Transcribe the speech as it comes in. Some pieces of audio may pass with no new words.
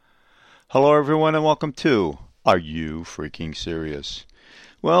Hello, everyone, and welcome to Are You Freaking Serious?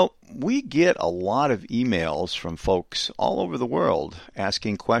 Well, we get a lot of emails from folks all over the world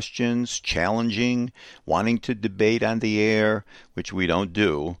asking questions, challenging, wanting to debate on the air, which we don't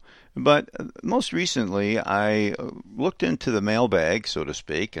do. But most recently, I looked into the mailbag, so to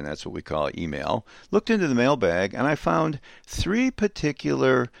speak, and that's what we call email. Looked into the mailbag, and I found three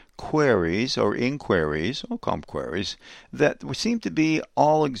particular queries or inquiries, I'll call them queries, that seem to be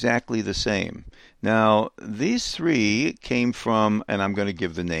all exactly the same. Now, these three came from, and I'm going to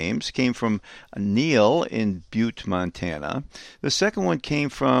give the names, came from Neil in Butte, Montana. The second one came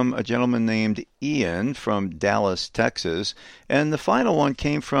from a gentleman named Ian from Dallas, Texas. And the final one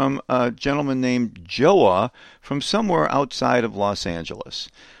came from a gentleman named Joa from somewhere outside of Los Angeles.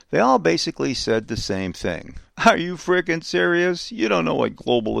 They all basically said the same thing. Are you frickin' serious? You don't know what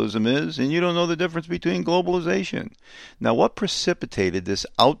globalism is, and you don't know the difference between globalization. Now, what precipitated this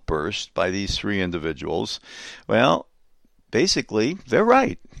outburst by these three individuals? Well, basically, they're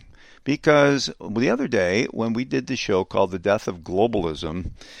right. Because the other day, when we did the show called The Death of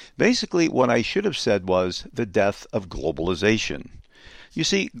Globalism, basically what I should have said was the death of globalization. You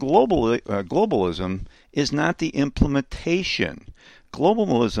see, globalism is not the implementation.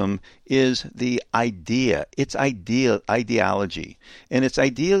 Globalism is the idea, it's ideology, and it's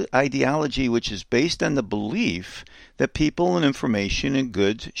ideology which is based on the belief that people and information and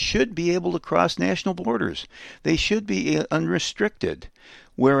goods should be able to cross national borders. They should be unrestricted.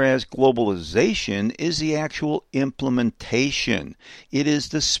 Whereas globalization is the actual implementation. It is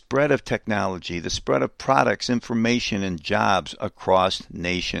the spread of technology, the spread of products, information, and jobs across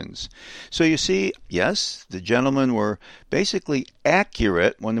nations. So you see, yes, the gentlemen were basically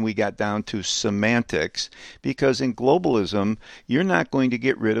accurate when we got down to semantics, because in globalism, you're not going to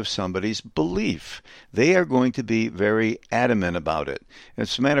get rid of somebody's belief. They are going to be very adamant about it.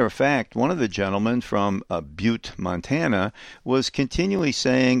 As a matter of fact, one of the gentlemen from Butte, Montana, was continually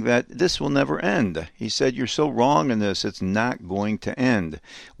saying that this will never end. He said, you're so wrong in this, it's not going to end.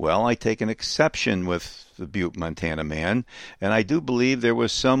 Well, I take an exception with the Butte, Montana man, and I do believe there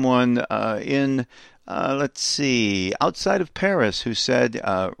was someone outside of Paris who said,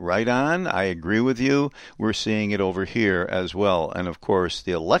 right on, I agree with you. We're seeing it over here as well. And of course,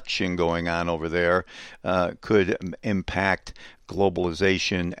 the election going on over there could impact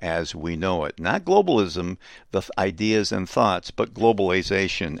globalization as we know it. Not globalism, the ideas and thoughts, but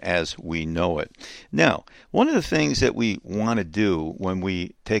globalization as we know it. Now, one of the things that we want to do when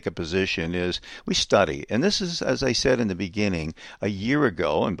we take a position is we study. And this is, as I said in the beginning, a year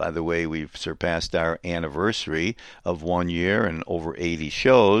ago, and by the way, we've surpassed our anniversary of 1 year and over 80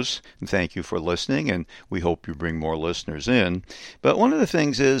 shows. And thank you for listening, and we hope you bring more listeners in. But one of the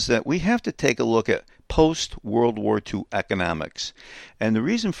things is that we have to take a look at post-World War II economics. And the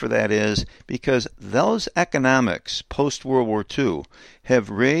reason for that is because those economics post-World War II have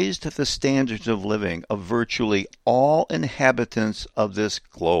raised the standards of living of virtually all inhabitants of this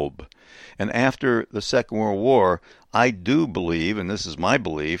globe. And after the Second World War, I do believe, and this is my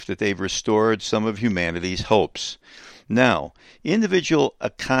belief, that they've restored some of humanity's hopes. Now, individual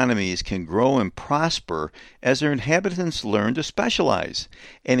economies can grow and prosper as their inhabitants learn to specialize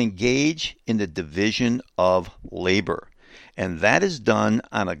and engage in the division of labor. And that is done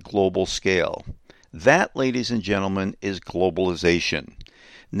on a global scale. That, ladies and gentlemen, is globalization.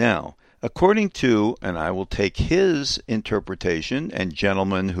 Now, according to, and I will take his interpretation, and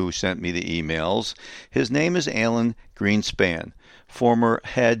gentleman who sent me the emails, his name is Alan Greenspan, former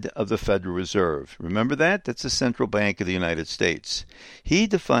head of the Federal Reserve. Remember that? That's the central bank of the United States. He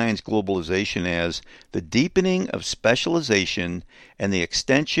defines globalization as the deepening of specialization and the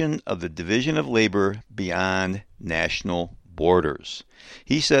extension of the division of labor beyond national borders.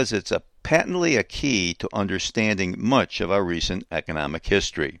 He says it's patently a key to understanding much of our recent economic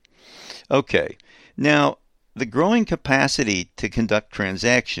history. Okay, now, the growing capacity to conduct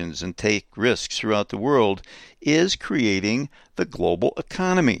transactions and take risks throughout the world is creating the global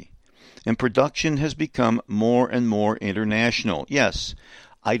economy. And production has become more and more international. Yes,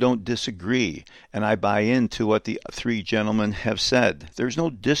 I don't disagree, and I buy into what the three gentlemen have said. There's no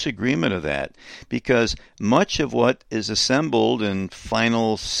disagreement of that, because much of what is assembled in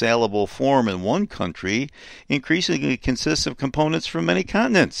final saleable form in one country increasingly consists of components from many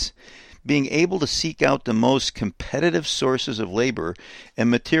continents. Being able to seek out the most competitive sources of labor and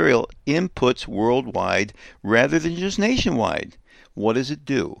material inputs worldwide rather than just nationwide. What does it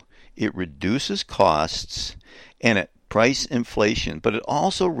do? It reduces costs and it price inflation, but it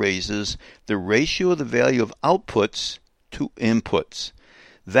also raises the ratio of the value of outputs to inputs.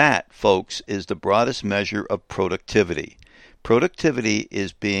 That, folks, is the broadest measure of productivity. Productivity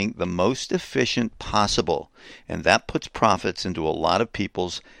is being the most efficient possible, and that puts profits into a lot of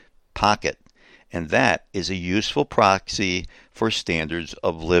people's pocket. And that is a useful proxy for standards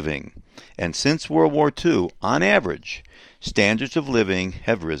of living. And since World War II, on average, standards of living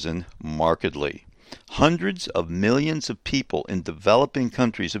have risen markedly. Hundreds of millions of people in developing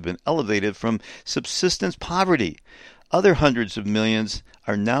countries have been elevated from subsistence poverty. Other hundreds of millions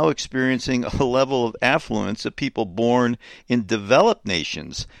are now experiencing a level of affluence that people born in developed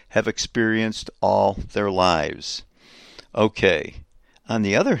nations have experienced all their lives. Okay, on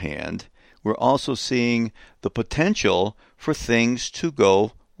the other hand, we're also seeing the potential for things to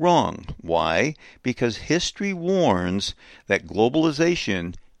go wrong. Why? Because history warns that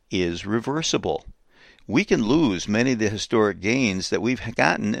globalization is reversible. We can lose many of the historic gains that we've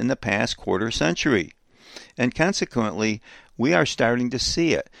gotten in the past quarter century. And consequently, we are starting to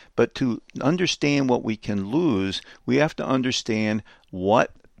see it. But to understand what we can lose, we have to understand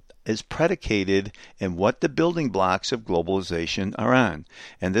what is predicated and what the building blocks of globalization are on.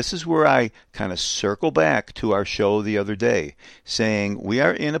 And this is where I kind of circle back to our show the other day, saying we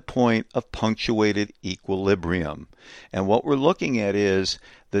are in a point of punctuated equilibrium. And what we're looking at is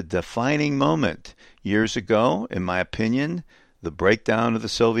the defining moment. Years ago, in my opinion, the breakdown of the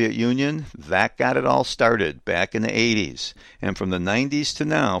Soviet Union, that got it all started back in the 80s. And from the 90s to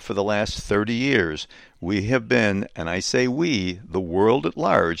now, for the last 30 years, we have been, and I say we, the world at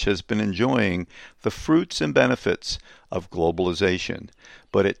large has been enjoying the fruits and benefits of globalization.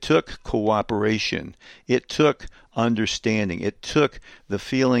 But it took cooperation. It took understanding. It took the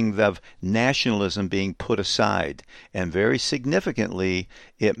feeling of nationalism being put aside. And very significantly,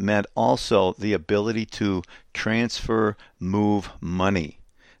 it meant also the ability to transfer, move money.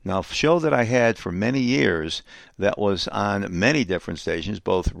 Now, a show that I had for many years that was on many different stations,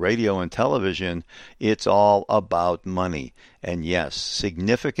 both radio and television, it's all about money. And yes,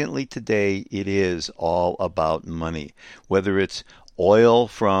 significantly today, it is all about money. Whether it's oil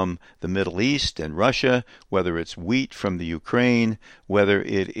from the Middle East and Russia, whether it's wheat from the Ukraine, whether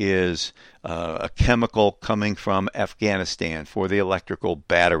it is a chemical coming from Afghanistan for the electrical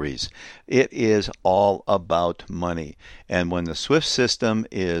batteries. It is all about money. And when the SWIFT system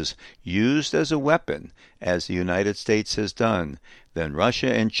is used as a weapon, as the United States has done, then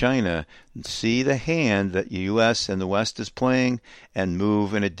Russia and China see the hand that the U.S. and the West is playing and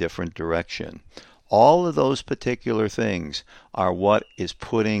move in a different direction. All of those particular things are what is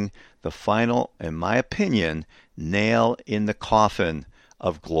putting the final, in my opinion, nail in the coffin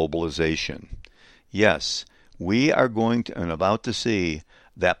of globalization. Yes, we are going to and about to see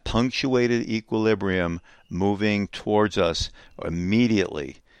that punctuated equilibrium moving towards us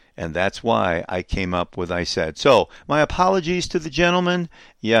immediately. And that's why I came up with I said. So, my apologies to the gentleman.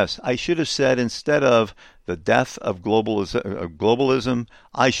 Yes, I should have said instead of the death of globalism,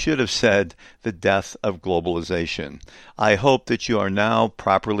 I should have said the death of globalization. I hope that you are now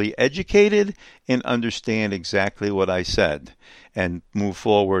properly educated and understand exactly what I said and move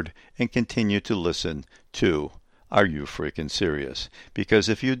forward and continue to listen to Are You Freaking Serious? Because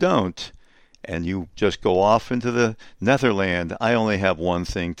if you don't, and you just go off into the Netherland, I only have one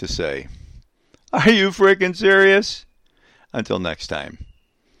thing to say. Are you freaking serious? Until next time,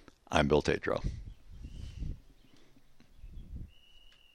 I'm Bill Tatro.